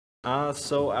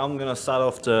So I'm going to start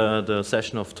off the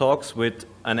session of talks with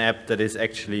an app that is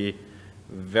actually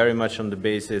very much on the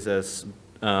basis, as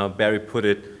Barry put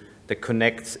it, that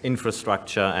connects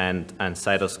infrastructure and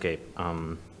Cytoscape.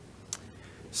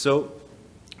 So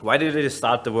why did I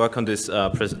start the work on this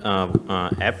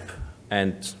app?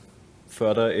 And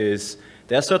further is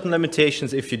there are certain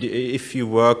limitations if you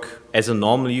work as a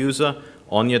normal user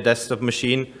on your desktop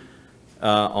machine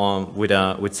with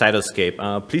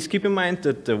Cytoscape. Please keep in mind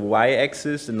that the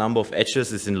y-axis, the number of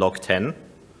edges, is in log 10.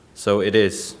 So it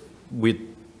is,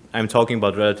 I'm talking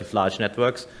about relative large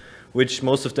networks, which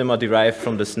most of them are derived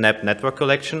from the Snap network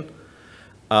collection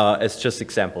as just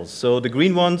examples. So the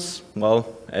green ones,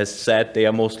 well, as said, they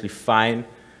are mostly fine.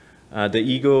 The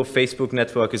Ego Facebook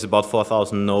network is about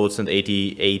 4,000 nodes and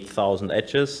 88,000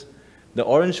 edges. The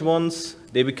orange ones,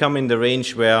 they become in the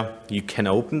range where you can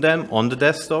open them on the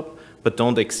desktop, but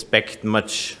don't expect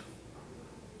much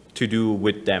to do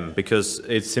with them, because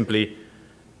it's simply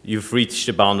you've reached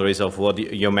the boundaries of what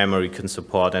your memory can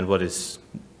support and what is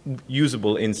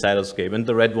usable in Cytoscape. And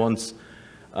the red ones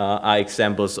are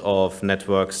examples of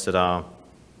networks that are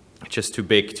just too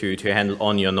big to handle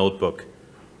on your notebook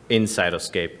in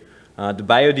Cytoscape. The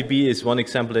BioDB is one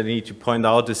example that I need to point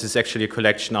out. This is actually a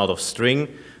collection out of string,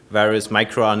 various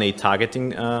microRNA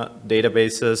targeting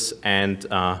databases, and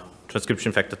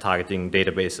transcription factor targeting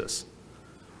databases.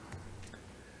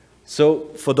 So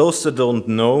for those that don't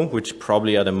know, which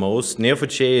probably are the most,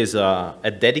 Neo4j is a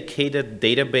dedicated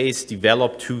database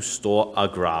developed to store a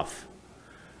graph.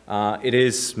 It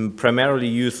is primarily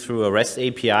used through a REST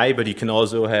API, but you can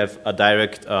also have a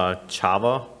direct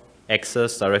Java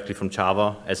access directly from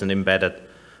Java as an embedded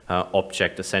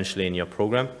object essentially in your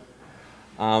program.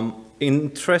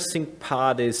 Interesting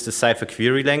part is the Cypher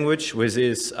query language, which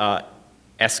is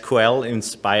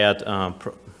SQL-inspired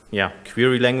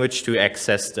query language to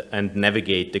access and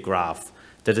navigate the graph.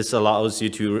 That allows you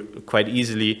to quite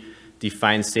easily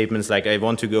define statements like I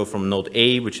want to go from node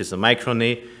A, which is a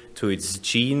microRNA, to its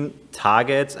gene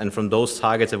targets, and from those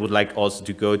targets I would like also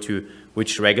to go to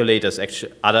which regulators,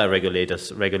 actually other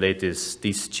regulators, regulate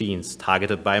these genes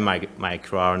targeted by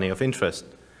microRNA of interest.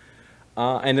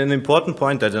 And an important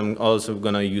point that I'm also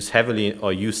going to use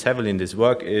heavily in this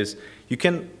work is you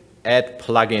can add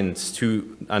plugins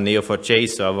to a Neo4j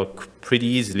server pretty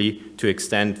easily to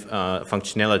extend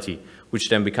functionality, which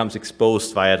then becomes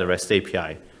exposed via the REST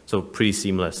API. So pretty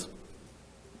seamless.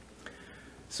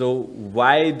 So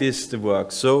why this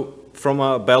works? So from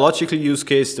a biological use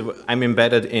case, I'm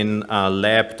embedded in a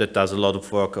lab that does a lot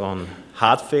of work on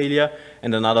heart failure,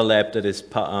 and another lab that is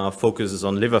focuses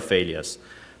on liver failures.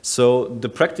 So the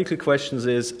practical questions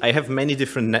is, I have many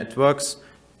different networks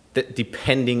that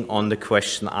depending on the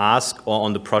question asked or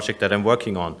on the project that I'm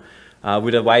working on,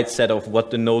 with a wide set of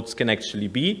what the nodes can actually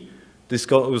be. This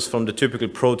goes from the typical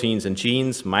proteins and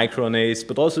genes, microRNAs,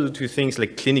 but also to things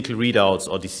like clinical readouts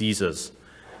or diseases.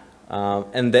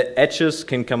 And the edges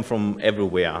can come from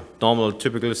everywhere. Normal,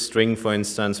 typical string, for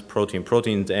instance,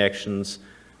 protein-protein interactions,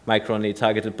 microRNA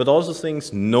targeted, but also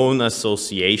things known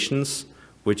associations,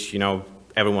 which, you know,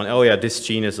 everyone, oh yeah, this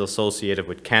gene is associated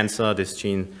with cancer, this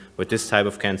gene with this type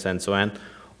of cancer, and so on.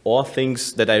 Or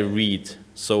things that I read.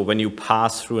 So when you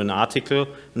pass through an article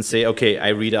and say, okay, I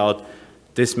read out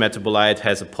this metabolite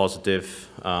has a positive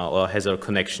or has a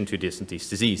connection to this and this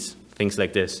disease, things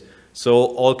like this. So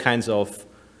all kinds of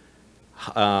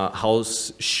how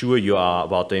sure you are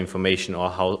about the information or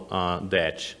how the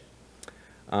edge.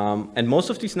 And most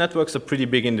of these networks are pretty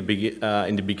big in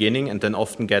the beginning, and then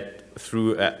often get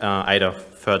through either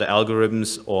further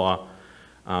algorithms or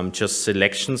just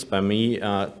selections by me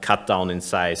cut down in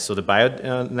size. So the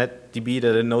BioDB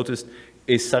that I noticed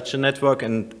is such a network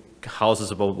and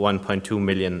houses about 1.2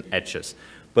 million edges.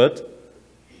 But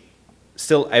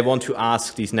still, I want to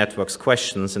ask these networks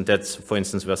questions, and that's, for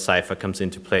instance, where Cypher comes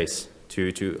into place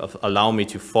to allow me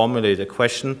to formulate a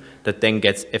question that then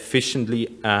gets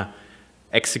efficiently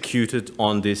executed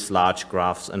on these large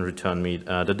graphs and return me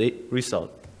the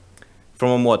result.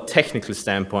 From a more technical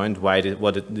standpoint,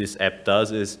 what this app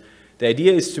does is, the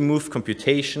idea is to move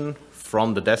computation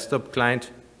from the desktop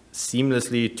client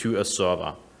seamlessly to a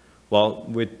server. Well,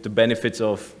 with the benefits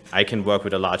of I can work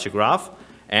with a larger graph,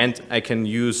 and I can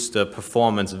use the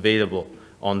performance available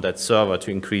on that server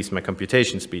to increase my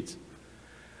computation speeds.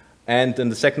 And then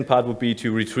the second part would be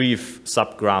to retrieve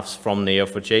subgraphs from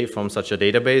Neo4j, from such a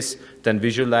database, then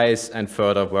visualize and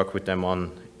further work with them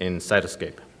in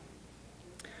Cytoscape.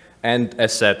 And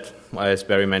as said, as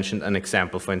Barry mentioned, an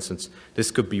example, for instance,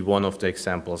 this could be one of the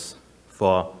examples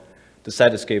for the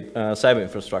Cytoscape cyber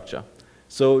infrastructure.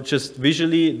 So just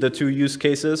visually, the two use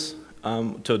cases,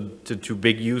 the two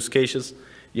big use cases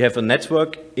You have a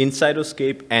network in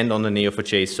Cytoscape and on the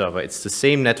Neo4j server. It's the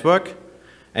same network,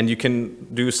 and you can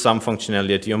do some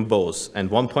functionality on both. And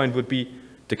one point would be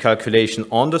the calculation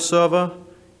on the server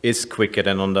is quicker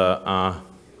than on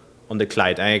the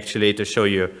client. I actually later show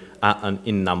you an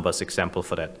in-numbers example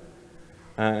for that.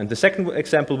 And the second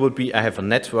example would be I have a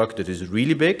network that is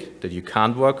really big, that you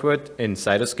can't work with in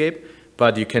Cytoscape,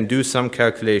 but you can do some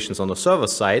calculations on the server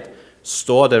side,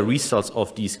 store the results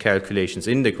of these calculations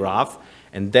in the graph,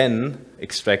 and then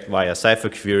extract via Cypher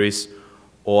queries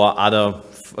or other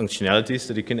functionalities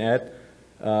that you can add,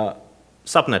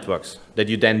 subnetworks that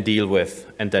you then deal with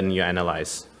and then you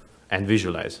analyze and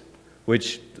visualize,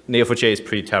 which Neo4j is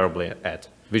pretty terrible at,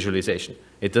 visualization.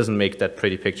 It doesn't make that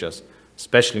pretty pictures,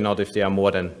 especially not if there are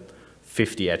more than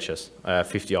 50 edges,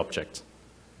 50 objects.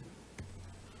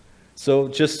 So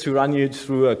just to run you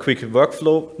through a quick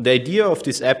workflow, the idea of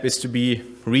this app is to be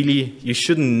really, you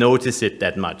shouldn't notice it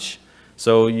that much.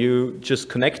 So you just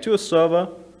connect to a server.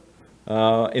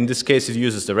 In this case, it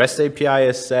uses the REST API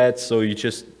as said, so you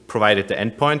just provided the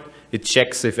endpoint. It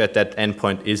checks if at that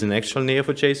endpoint is an actual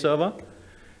Neo4j server.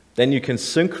 Then you can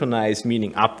synchronize,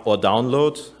 meaning up or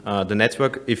download the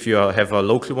network if you have a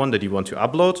local one that you want to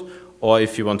upload, or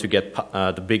if you want to get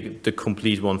the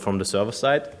complete one from the server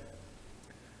side.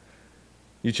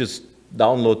 You just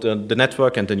download the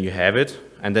network and then you have it,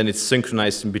 and then it's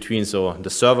synchronized in between, so the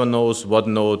server knows what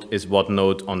node is what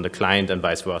node on the client and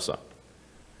vice versa.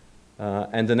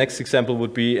 And the next example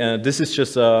would be, this is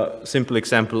just a simple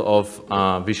example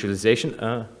of visualization,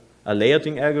 a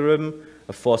layouting algorithm,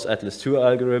 a Force Atlas 2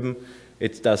 algorithm.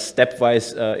 It does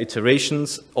stepwise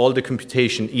iterations. All the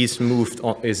computation is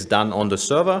done on the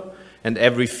server, and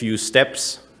every few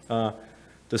steps,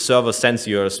 the server sends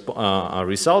you a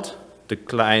result. The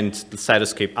client, the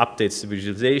Cytoscape, updates the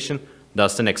visualization,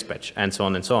 does the next batch, and so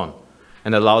on,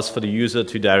 and allows for the user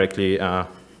to directly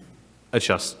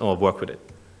adjust or work with it.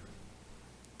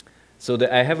 So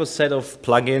I have a set of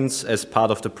plugins as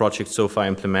part of the project so far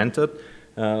implemented.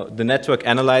 The network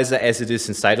analyzer as it is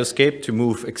in Cytoscape to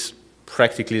move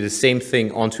practically the same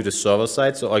thing onto the server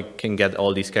side, so I can get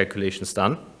all these calculations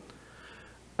done.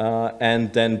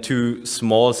 And then two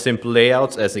small, simple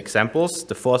layouts as examples.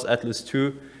 The Force Atlas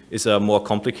 2 is a more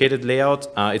complicated layout.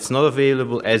 It's not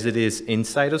available as it is in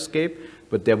Cytoscape,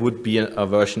 but there would be a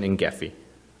version in Gephi.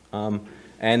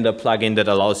 And a plugin that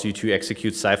allows you to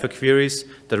execute Cypher queries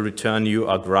that return you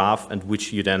a graph and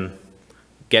which you then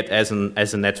get as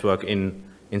a network in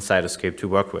Cytoscape to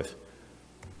work with.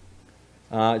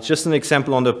 Just an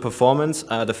example on the performance.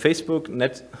 The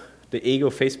Ego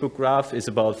Facebook graph is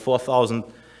about 4,000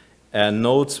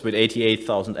 nodes with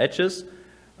 88,000 edges.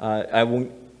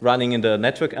 I'm running in the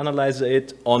network analyzer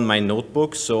it on my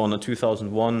notebook, so on a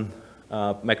 2001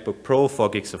 MacBook Pro, 4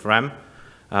 gigs of RAM,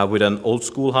 with an old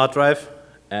school hard drive.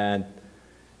 And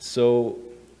so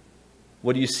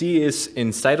what you see is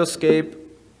in Cytoscape,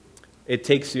 it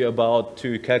takes you about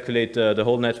to calculate the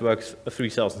whole network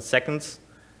 3,000 seconds,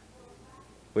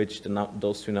 which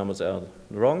those two numbers are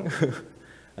wrong.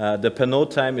 The per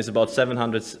node time is about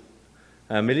 700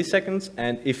 milliseconds,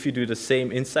 and if you do the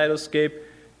same in Cytoscape,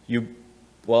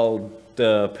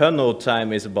 the per node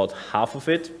time is about half of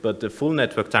it, but the full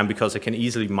network time, because I can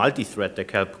easily multi-thread the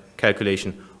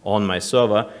calculation on my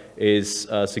server, is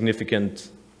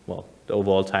significant. Well, the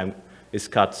overall time is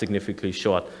cut significantly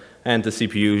short, and the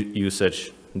CPU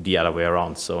usage the other way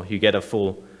around. So you get a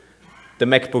full. The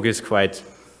MacBook is quite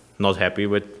not happy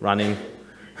with running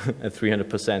at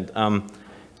 300%.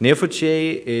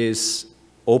 Neo4j is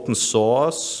open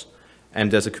source, and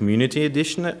there's a community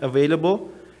edition available,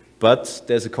 but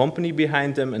there's a company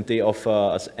behind them, and they offer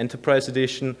an enterprise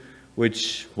edition,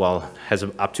 which, well, has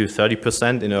up to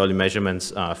 30% in early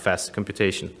measurements fast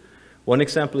computation. One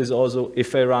example is also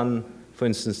if I run, for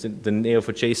instance, the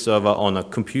Neo4j server on a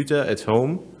computer at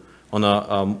home, on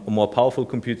a more powerful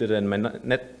computer than my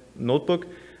notebook,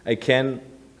 I can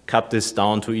cut this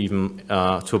down to even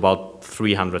to about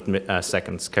 300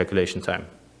 seconds calculation time.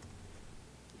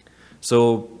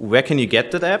 So where can you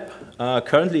get that app?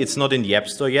 Currently, it's not in the App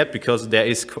Store yet because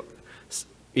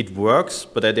it works,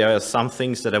 but there are some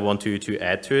things that I want to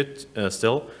add to it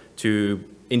still to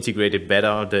integrate it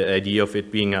better, the idea of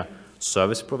it being a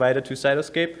service provider to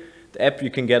Cytoscape. The app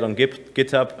you can get on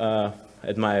GitHub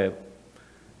at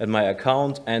my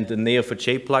account, and the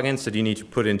Neo4j plugins that you need to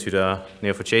put into the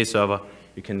Neo4j server,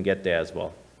 you can get there as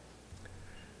well.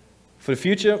 For the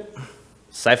future,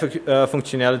 Cypher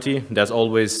functionality, there's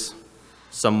always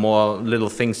some more little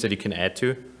things that you can add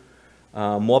to.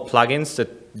 More plugins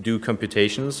that do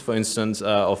computations. For instance,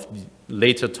 of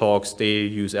later talks, they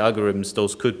use algorithms.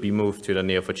 Those could be moved to the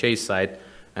Neo4j side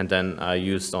and then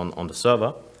used on the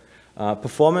server.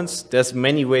 Performance, there's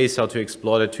many ways how to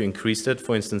exploit it to increase it.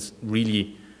 For instance,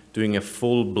 really doing a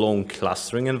full-blown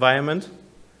clustering environment,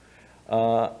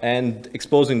 and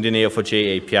exposing the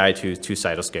Neo4j API to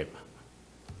Cytoscape.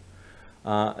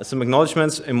 Some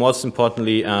acknowledgements, and most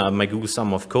importantly, my Google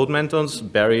Summer of Code mentors,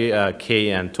 Barry,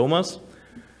 Kay, and Thomas.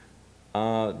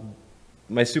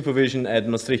 My supervision at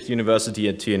Maastricht University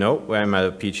at TNO, where I'm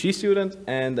a PhD student,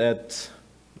 and at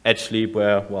EdgeLeap,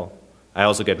 where, well, I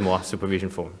also get more supervision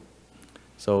from.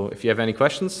 So if you have any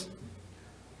questions.